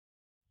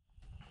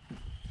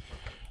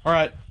All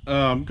right,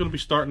 I'm going to be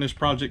starting this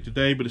project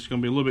today, but it's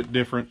going to be a little bit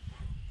different.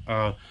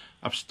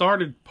 I've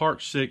started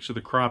part 6 of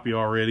the crappie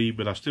already,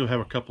 but I still have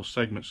a couple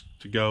segments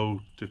to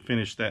go to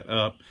finish that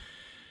up.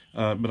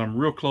 But I'm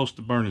real close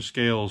to burning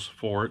scales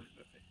for it,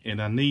 and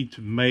I need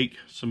to make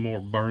some more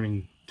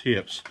burning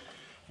tips.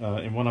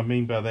 And what I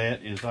mean by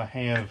that is I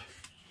have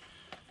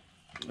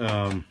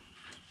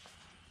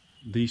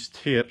these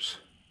tips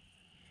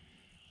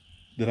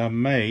that I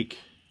make,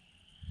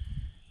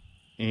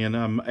 and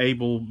I'm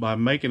able, by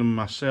making them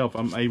myself,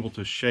 I'm able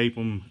to shape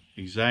them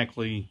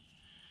exactly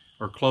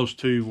or close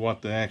to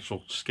what the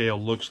actual scale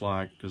looks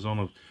like. Because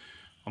on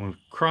a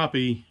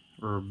crappie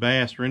or a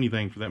bass or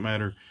anything for that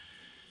matter,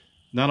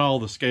 not all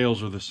the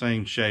scales are the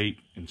same shape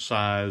and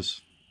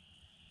size,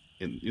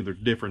 and they're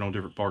different on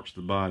different parts of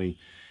the body.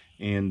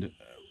 And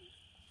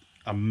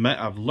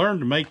I've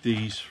learned to make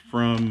these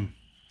from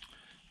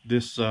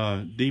this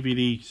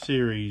DVD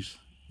series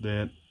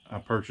that I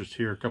purchased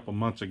here a couple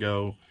months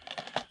ago.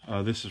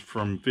 This is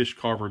from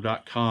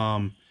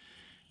fishcarver.com,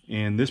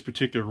 and this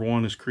particular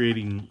one is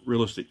creating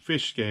realistic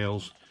fish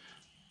scales.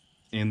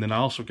 And then I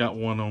also got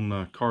one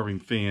on carving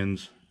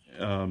fins,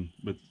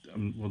 but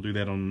we'll do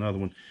that on another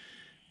one.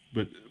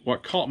 But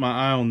what caught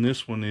my eye on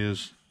this one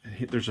is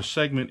there's a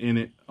segment in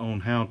it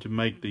on how to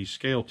make these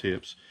scale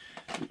tips.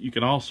 You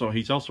can also,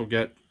 he's also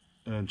got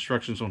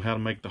instructions on how to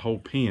make the whole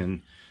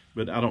pin,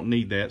 but I don't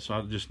need that, so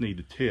I just need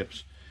the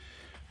tips.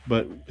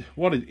 But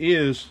what it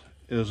is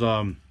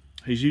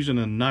he's using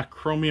a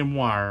nichromium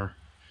wire.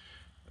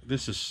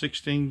 This is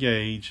 16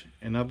 gauge,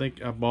 and I think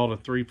I bought a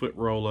 3-foot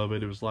roll of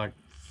it. It was like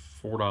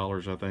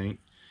 $4, I think.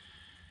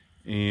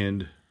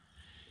 And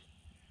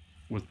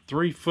with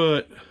 3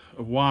 foot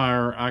of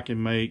wire, I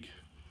can make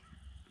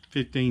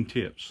 15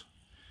 tips.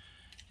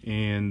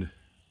 And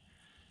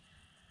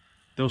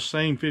those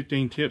same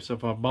 15 tips,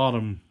 if I bought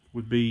them,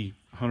 would be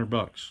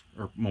 $100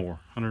 or more.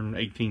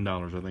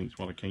 $118, I think is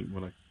what I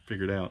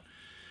figured out.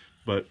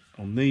 But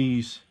on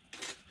these,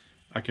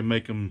 I can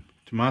make them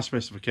to my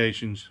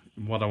specifications,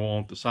 what I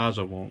want, the size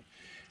I want,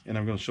 and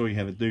I'm going to show you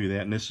how to do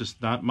that. And this is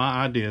not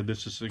my idea.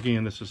 This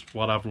is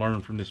what I've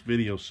learned from this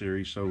video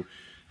series. So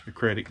the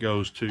credit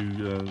goes to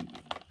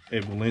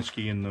Ed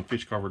Walensky and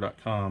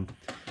fishcarver.com.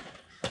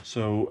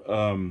 So,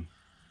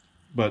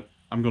 but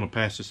I'm going to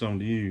pass this on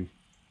to you.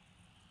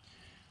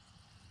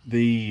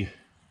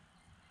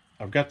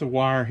 I've got the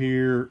wire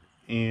here,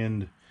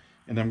 and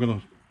I'm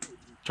going to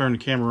turn the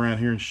camera around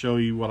here and show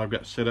you what I've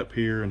got set up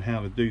here and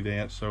how to do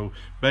that. So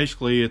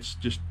basically it's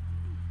just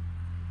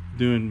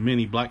doing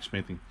mini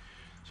blacksmithing.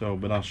 So,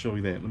 but I'll show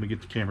you that. Let me get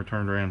the camera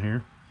turned around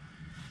here.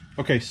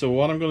 Okay, so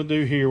what I'm going to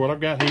do here, what I've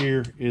got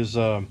here is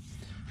an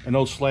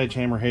old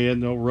sledgehammer head,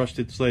 an old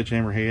rusted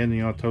sledgehammer head. And,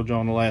 you know, I told you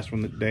on the last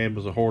one that Dad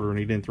was a hoarder and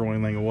he didn't throw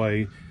anything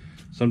away.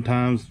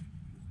 Sometimes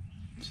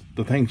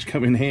the things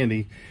come in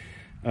handy.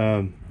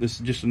 This is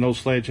just an old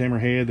sledgehammer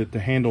head that the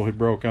handle had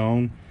broke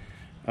on.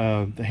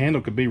 The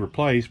handle could be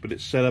replaced, but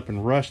it's set up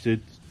and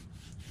rusted.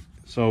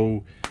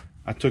 So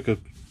I took a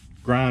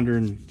grinder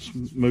and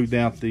smoothed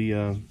out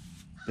the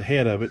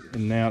head of it,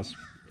 and now it's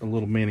a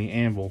little mini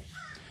anvil.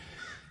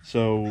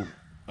 So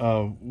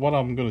what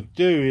I'm going to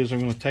do is I'm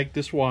going to take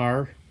this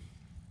wire,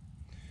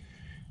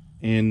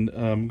 and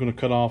I'm going to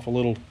cut off a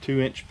little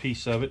 2-inch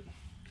piece of it,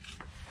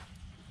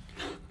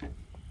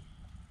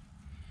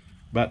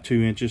 about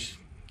 2 inches,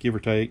 give or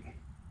take.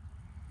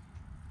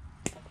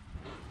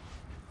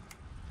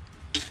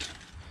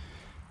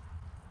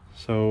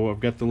 So I've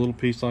got the little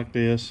piece like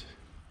this,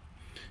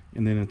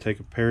 and then I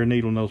take a pair of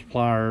needle nose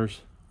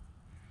pliers,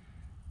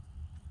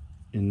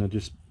 and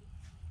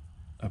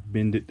I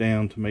bend it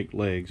down to make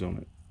legs on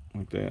it,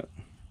 like that.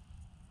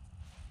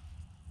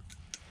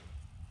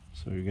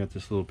 So you got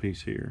this little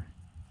piece here,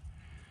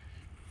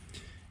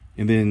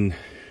 and then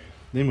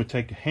we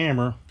take a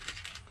hammer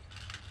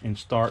and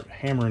start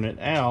hammering it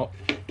out,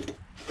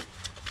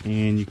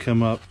 and you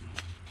come up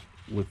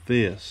with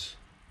this.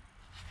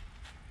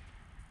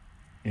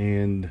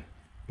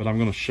 But I'm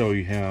going to show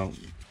you how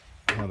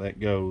that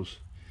goes.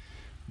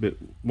 But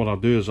what I'll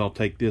do is I'll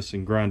take this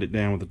and grind it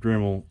down with a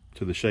Dremel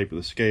to the shape of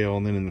the scale,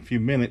 and then in a few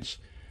minutes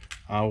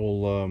I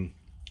will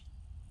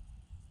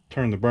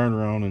turn the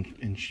burner on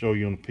and show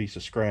you on a piece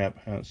of scrap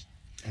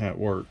how it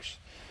works.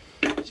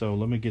 So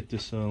let me get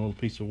this little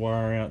piece of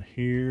wire out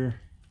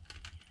here,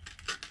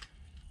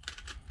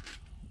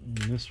 and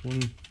this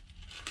one,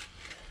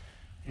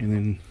 and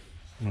then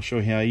I'll show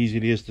you how easy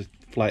it is to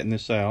flatten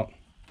this out.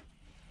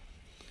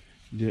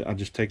 I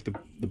just take the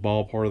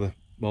ball part of the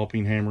ball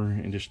peen hammer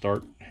and just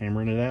start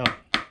hammering it out.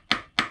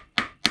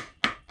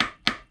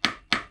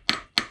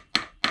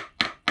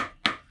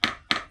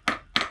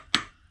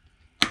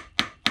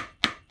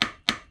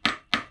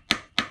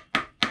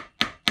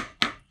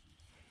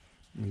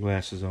 The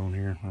glasses on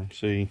here, I can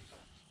see.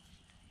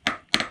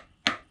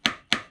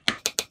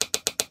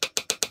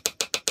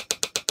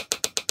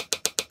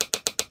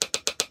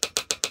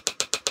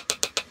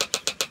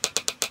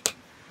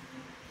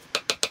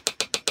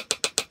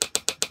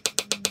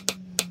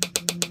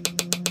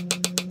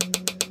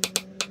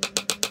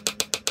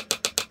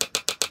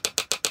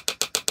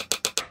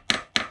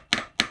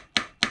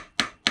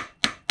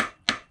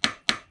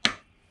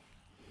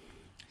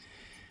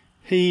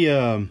 he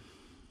in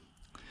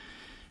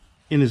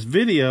his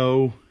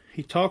video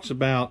he talks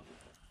about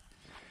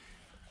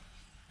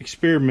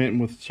experimenting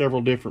with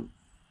several different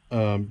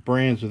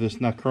brands of this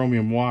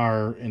nichromium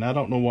wire, and I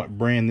don't know what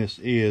brand this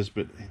is,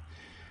 but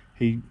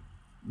he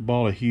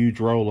bought a huge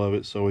roll of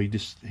it, so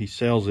he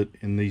sells it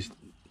in these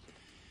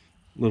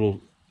little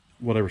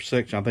whatever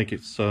section. I think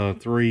it's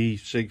 3,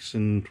 6,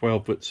 and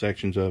 12 foot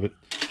sections of it.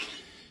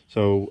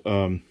 So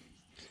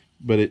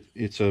but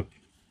it's a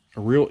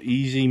real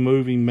easy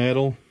moving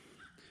metal,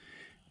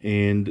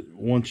 and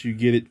once you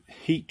get it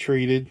heat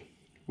treated,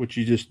 which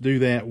you just do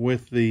that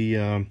with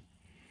the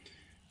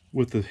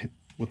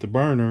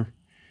burner,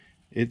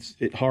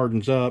 it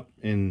hardens up,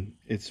 and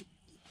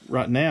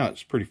right now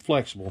it's pretty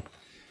flexible.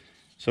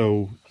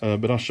 So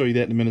but I'll show you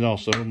that in a minute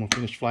also. I'm gonna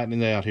finish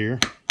flattening it out here.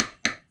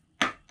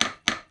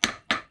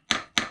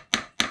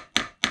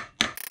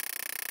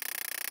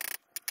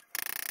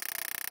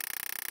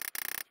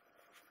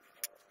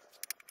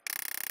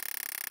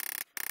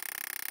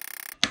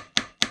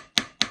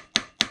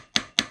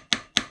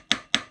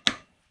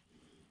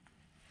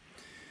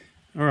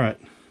 All right,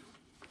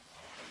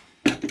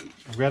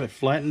 I've got it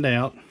flattened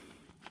out,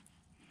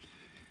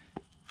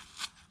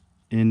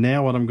 and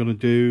now what I'm going to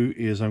do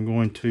is I'm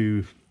going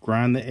to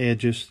grind the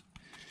edges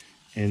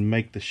and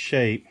make the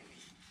shape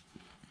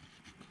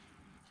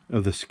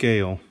of the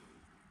scale.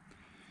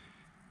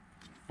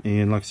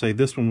 And like I say,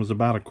 this one was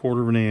about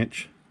 1/4 of an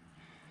inch,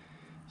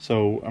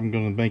 so I'm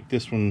going to make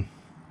this one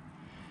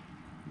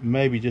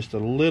maybe just a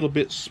little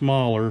bit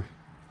smaller,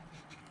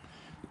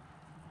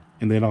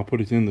 and then I'll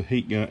put it in the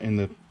heat gun in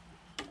the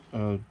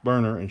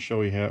burner and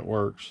show you how it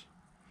works.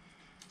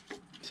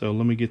 So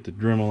let me get the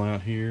Dremel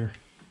out here.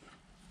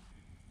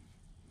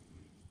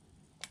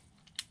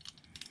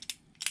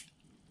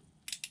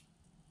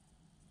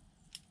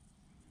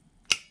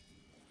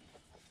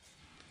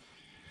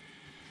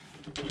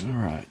 All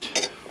right.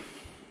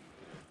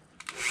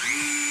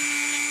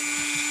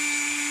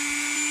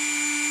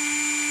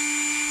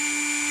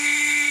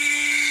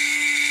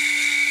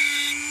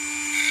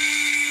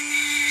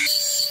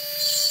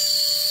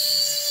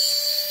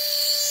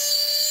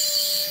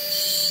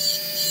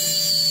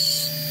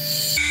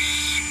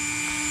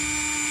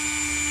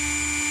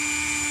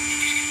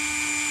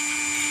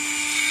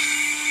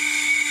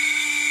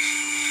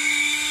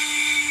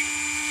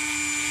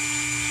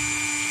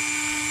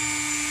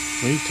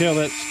 Well, you can tell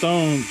that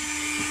stone. You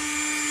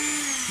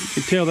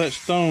can tell that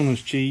stone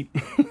was cheap.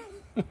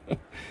 That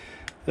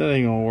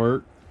ain't gonna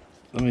work.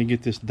 Let me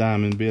get this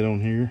diamond bit on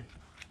here.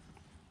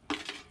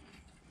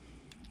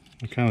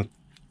 I kind of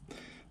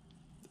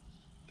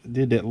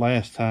did that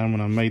last time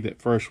when I made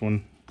that first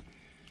one,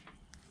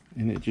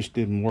 and it just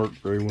didn't work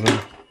very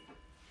well.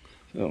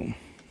 So.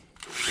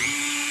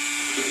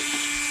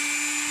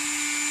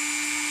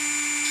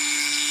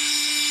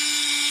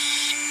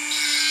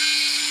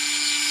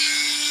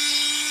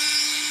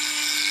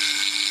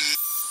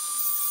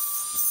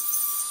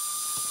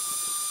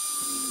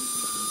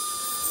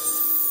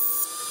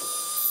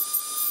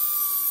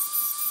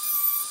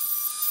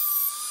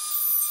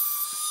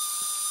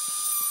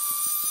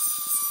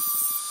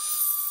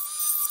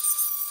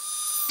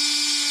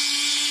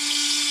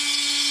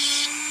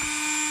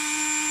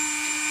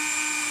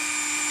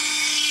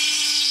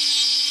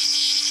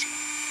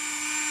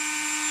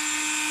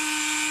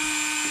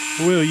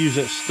 We'll use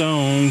that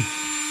stone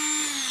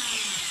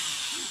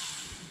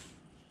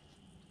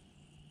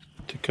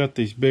to cut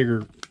these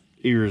bigger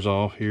ears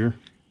off here.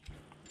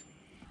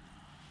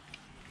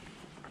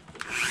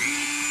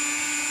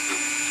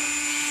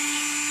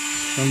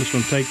 I'm just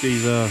going to take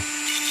these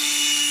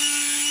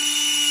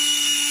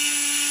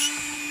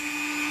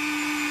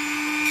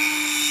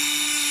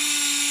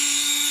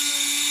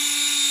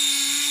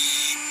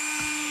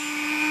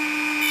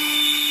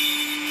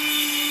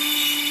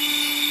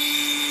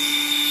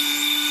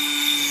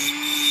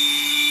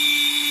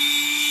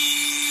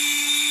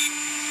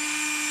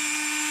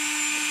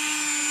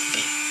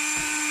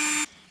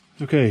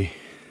okay,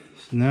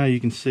 so now you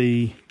can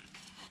see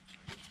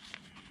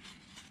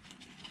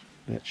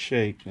that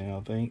shape now,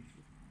 I think,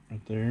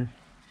 right there.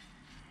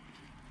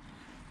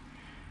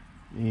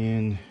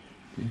 And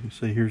you can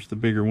see here's the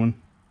bigger one.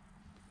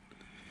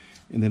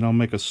 And then I'll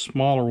make a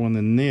smaller one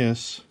than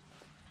this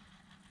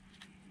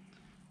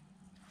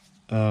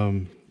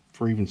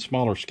for even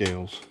smaller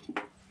scales.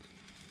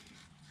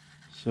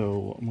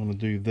 So I'm going to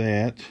do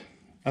that.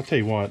 I'll tell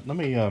you what, let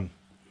me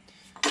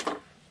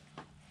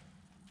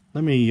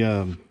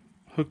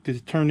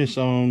turn this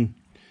on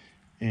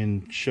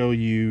and show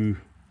you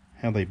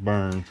how they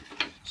burn.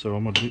 So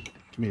I'm gonna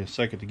give me a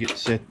second to get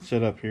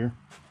set up here.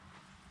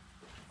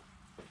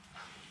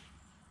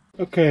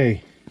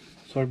 Okay,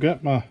 so I've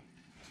got my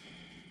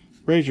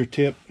razor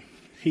tip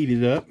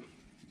heated up,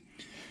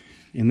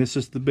 and this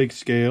is the big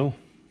scale.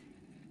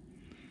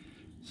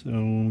 So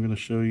I'm gonna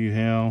show you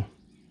how.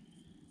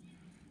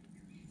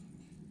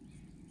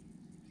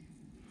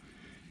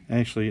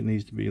 Actually, it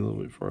needs to be a little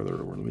bit farther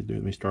over. Let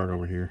me start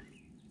over here.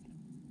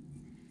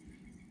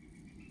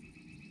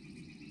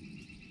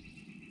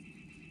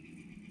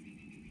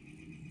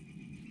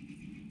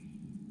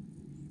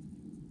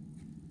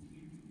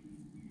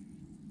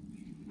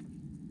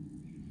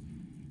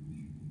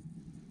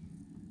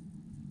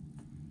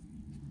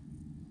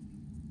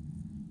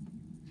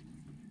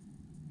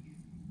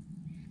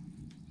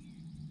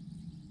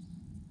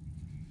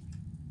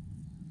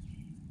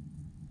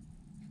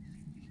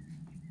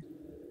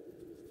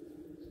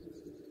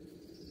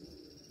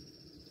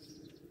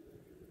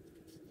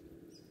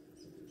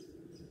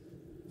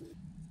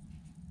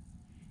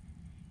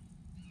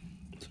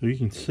 So you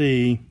can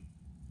see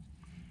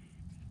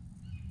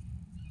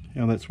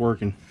how that's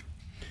working.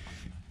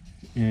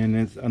 And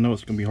I know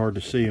it's going to be hard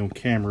to see on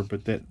camera,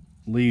 but that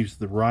leaves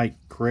the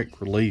correct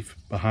relief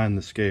behind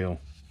the scale.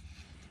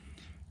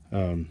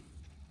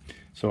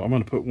 So I'm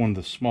going to put one of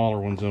the smaller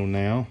ones on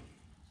now.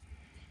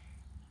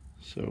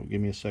 So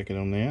give me a second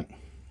on that.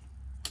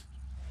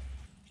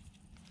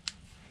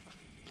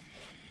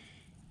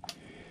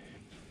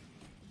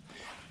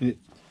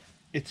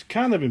 It's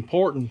kind of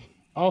important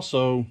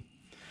also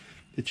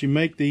that you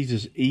make these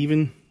as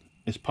even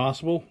as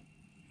possible,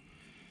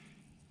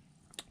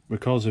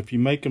 because if you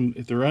make them,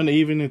 if they're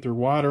uneven, if they're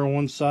wider on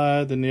one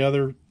side than the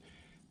other,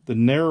 the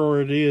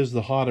narrower it is,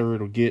 the hotter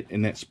it'll get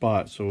in that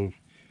spot. So you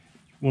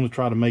want to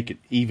try to make it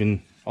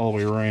even all the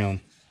way around.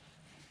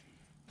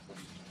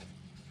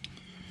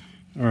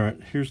 All right,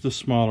 here's the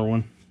smaller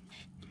one,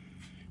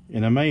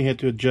 and I may have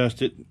to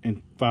adjust it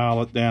and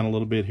file it down a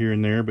little bit here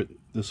and there, but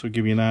this will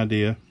give you an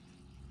idea.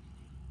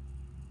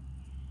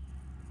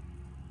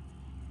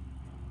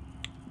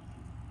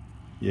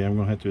 Yeah, I'm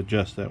gonna have to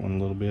adjust that one a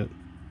little bit.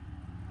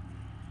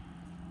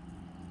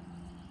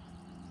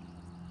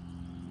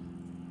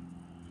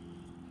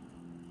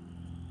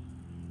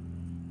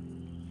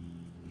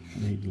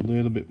 Need a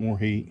little bit more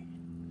heat.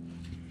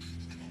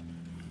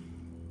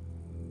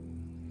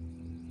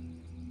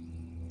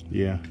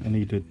 Yeah, I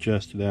need to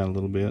adjust it out a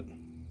little bit.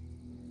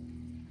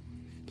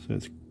 So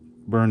it's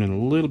burning a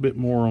little bit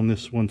more on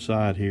this one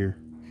side here.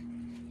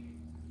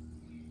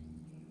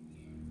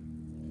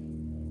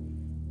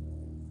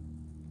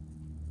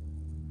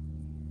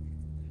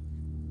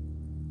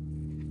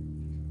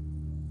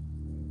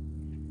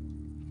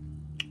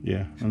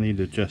 Yeah, I need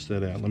to adjust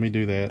that out. Let me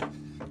do that.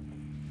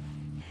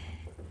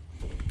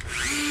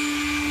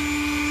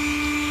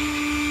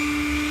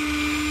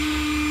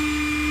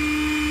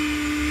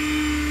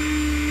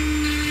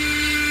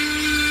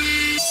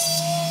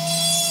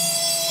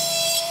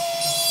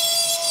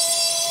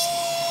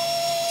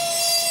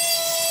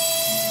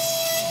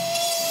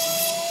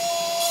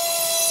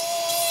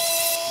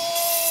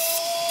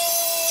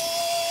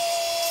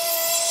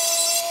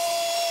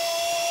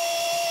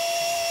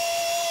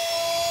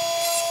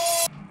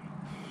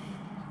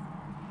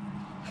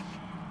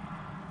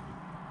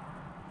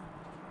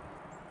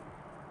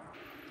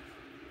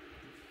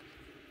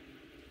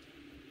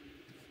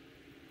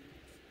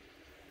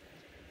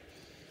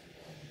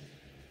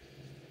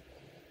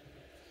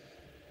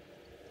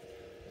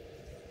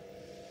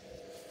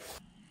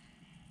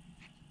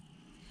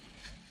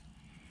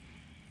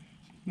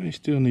 I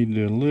still need to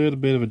do a little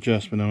bit of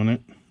adjustment on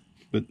it,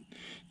 but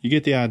you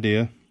get the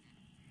idea,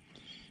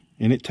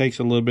 and it takes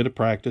a little bit of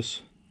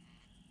practice.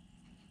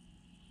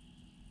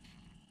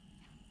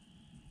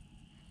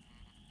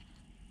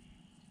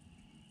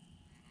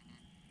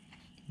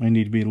 May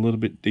need to be a little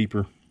bit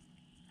deeper.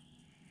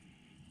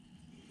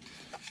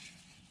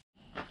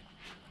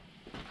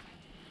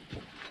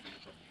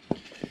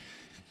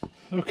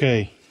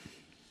 Okay,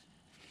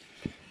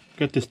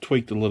 got this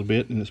tweaked a little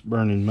bit, and it's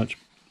burning much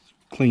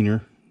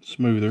cleaner,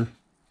 smoother,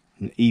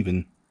 and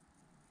even.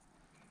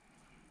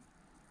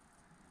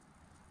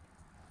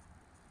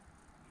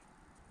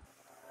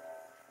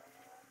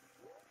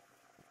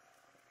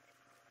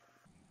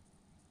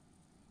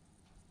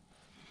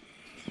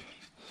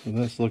 So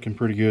that's looking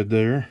pretty good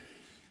there.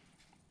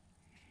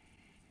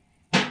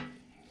 Let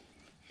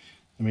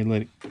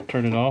me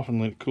turn it off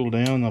and let it cool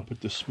down. I'll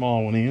put this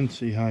small one in,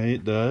 see how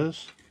it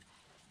does.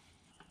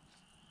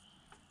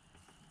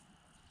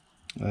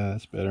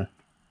 That's better.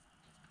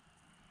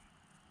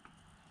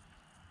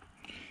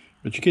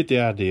 But you get the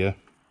idea.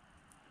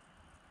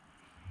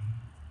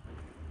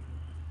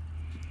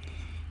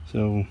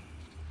 So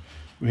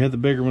we have the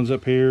bigger ones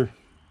up here,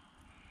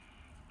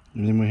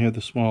 and then we have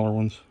the smaller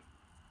ones.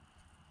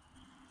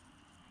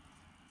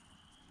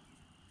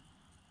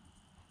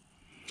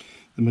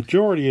 The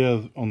majority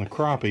on the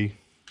crappie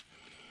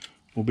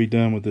will be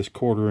done with this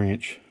 1/4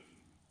 inch.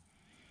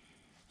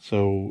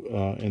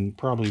 So, and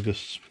probably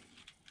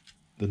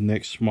the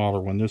next smaller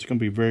one. There's going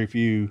to be very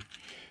few,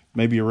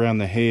 maybe around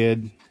the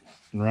head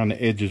and around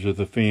the edges of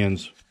the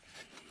fins,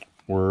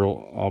 where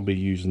I'll be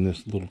using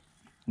this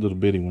little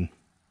bitty one.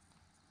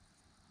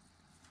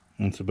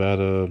 And it's about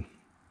a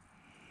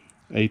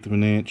 1/8 of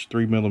an inch,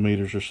 3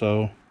 millimeters or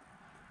so.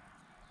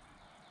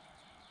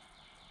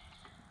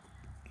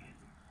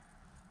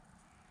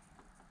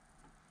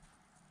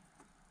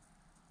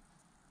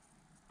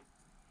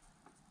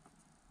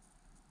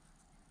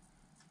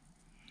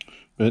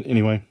 But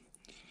anyway,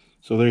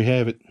 so there you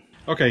have it.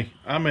 Okay,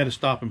 I'm at a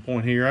stopping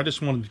point here. I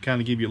just wanted to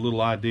kind of give you a little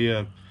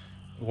idea of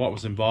what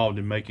was involved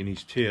in making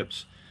these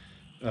tips.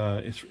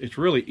 It's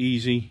really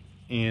easy,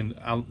 and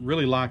I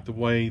really like the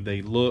way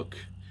they look,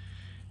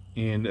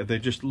 and they're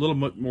just a little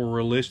bit more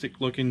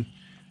realistic looking.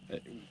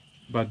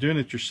 By doing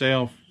it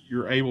yourself,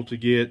 you're able to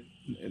get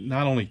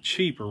not only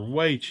cheaper,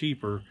 way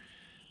cheaper,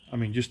 I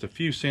mean just a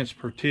few cents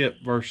per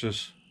tip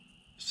versus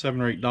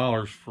 $7 or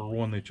 $8 for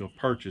one that you'll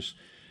purchase.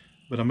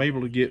 But I'm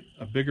able to get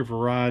a bigger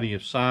variety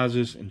of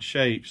sizes and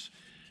shapes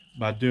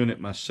by doing it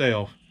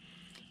myself.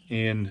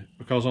 And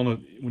because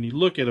when you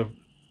look at a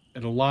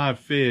live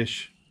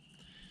fish,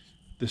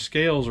 the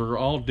scales are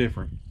all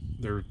different.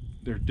 They're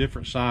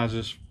different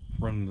sizes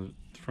from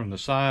the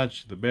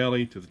sides to the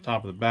belly to the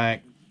top of the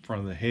back,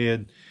 front of the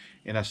head.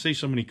 And I see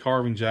so many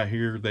carvings out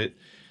here that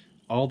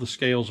all the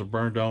scales are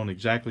burned on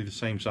exactly the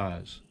same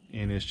size,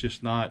 and it's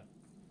just not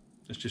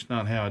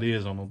how it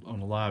is on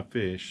a live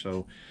fish.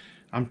 So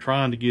I'm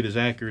trying to get as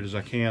accurate as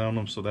I can on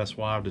them, so that's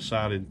why I've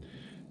decided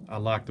I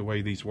like the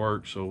way these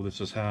work, so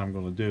this is how I'm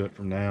going to do it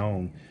from now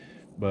on.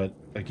 But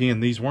again,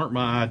 these weren't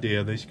my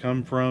idea. These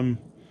come from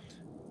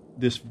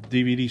this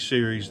DVD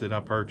series that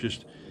I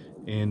purchased,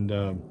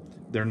 and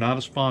they're not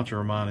a sponsor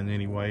of mine in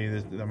any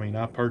way. I mean,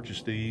 I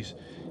purchased these,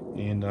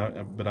 and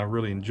but I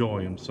really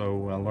enjoy them,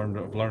 so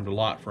I've learned a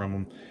lot from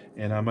them,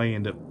 and I may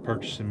end up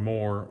purchasing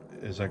more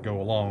as I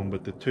go along.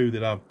 But the two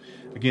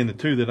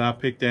that I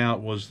picked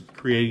out was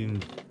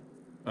creating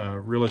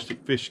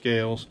realistic fish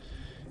scales,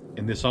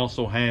 and this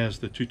also has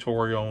the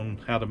tutorial on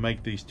how to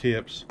make these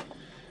tips,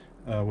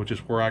 which is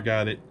where I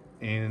got it.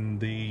 And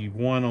the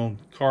one on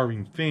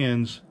carving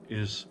fins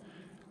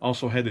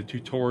also had a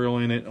tutorial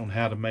in it on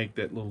how to make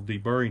that little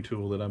deburring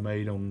tool that I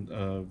made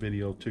on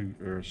video 2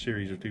 or a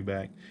series or 2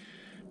 back.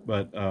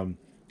 But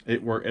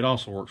it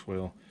also works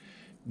well.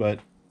 But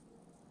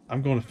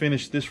I'm going to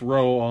finish this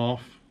row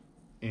off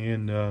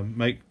and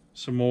make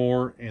some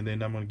more, and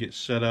then I'm going to get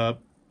set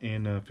up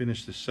and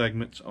finish the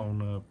segments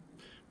on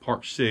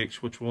part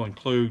 6, which will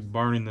include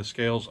burning the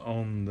scales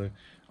on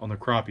the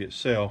crappie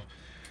itself.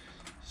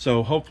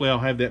 So hopefully I'll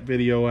have that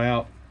video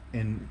out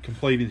and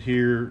completed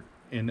here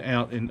and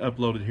out and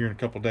uploaded here in a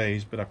couple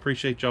days. But I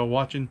appreciate y'all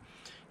watching,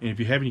 and if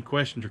you have any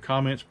questions or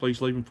comments,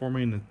 please leave them for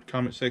me in the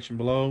comment section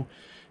below,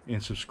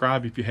 and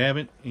subscribe if you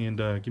haven't, and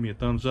give me a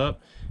thumbs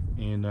up.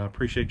 And I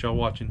appreciate y'all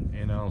watching,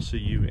 and I'll see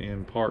you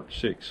in part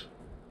 6.